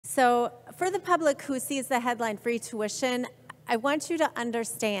So for the public who sees the headline free tuition, I want you to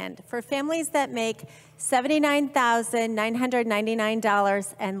understand, for families that make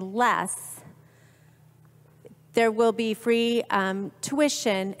 $79,999 and less, there will be free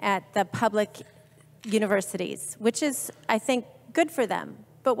tuition at the public universities, which is, I think, good for them.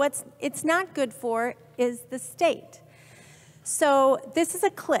 But what it's not good for is the state. So this is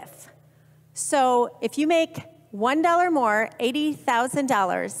a cliff. So if you make $1 more,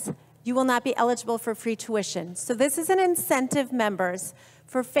 $80,000, you will not be eligible for free tuition. So this is an incentive, members,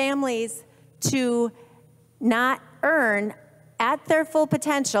 for families to not earn at their full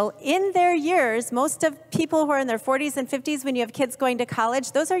potential in their years. Most of people who are in their 40s and 50s, when you have kids going to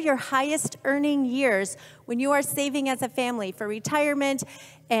college, those are your highest earning years when you are saving as a family for retirement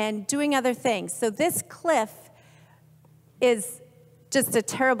and doing other things. So this cliff is just a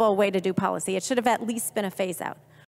terrible way to do policy. It should have at least been a phase out.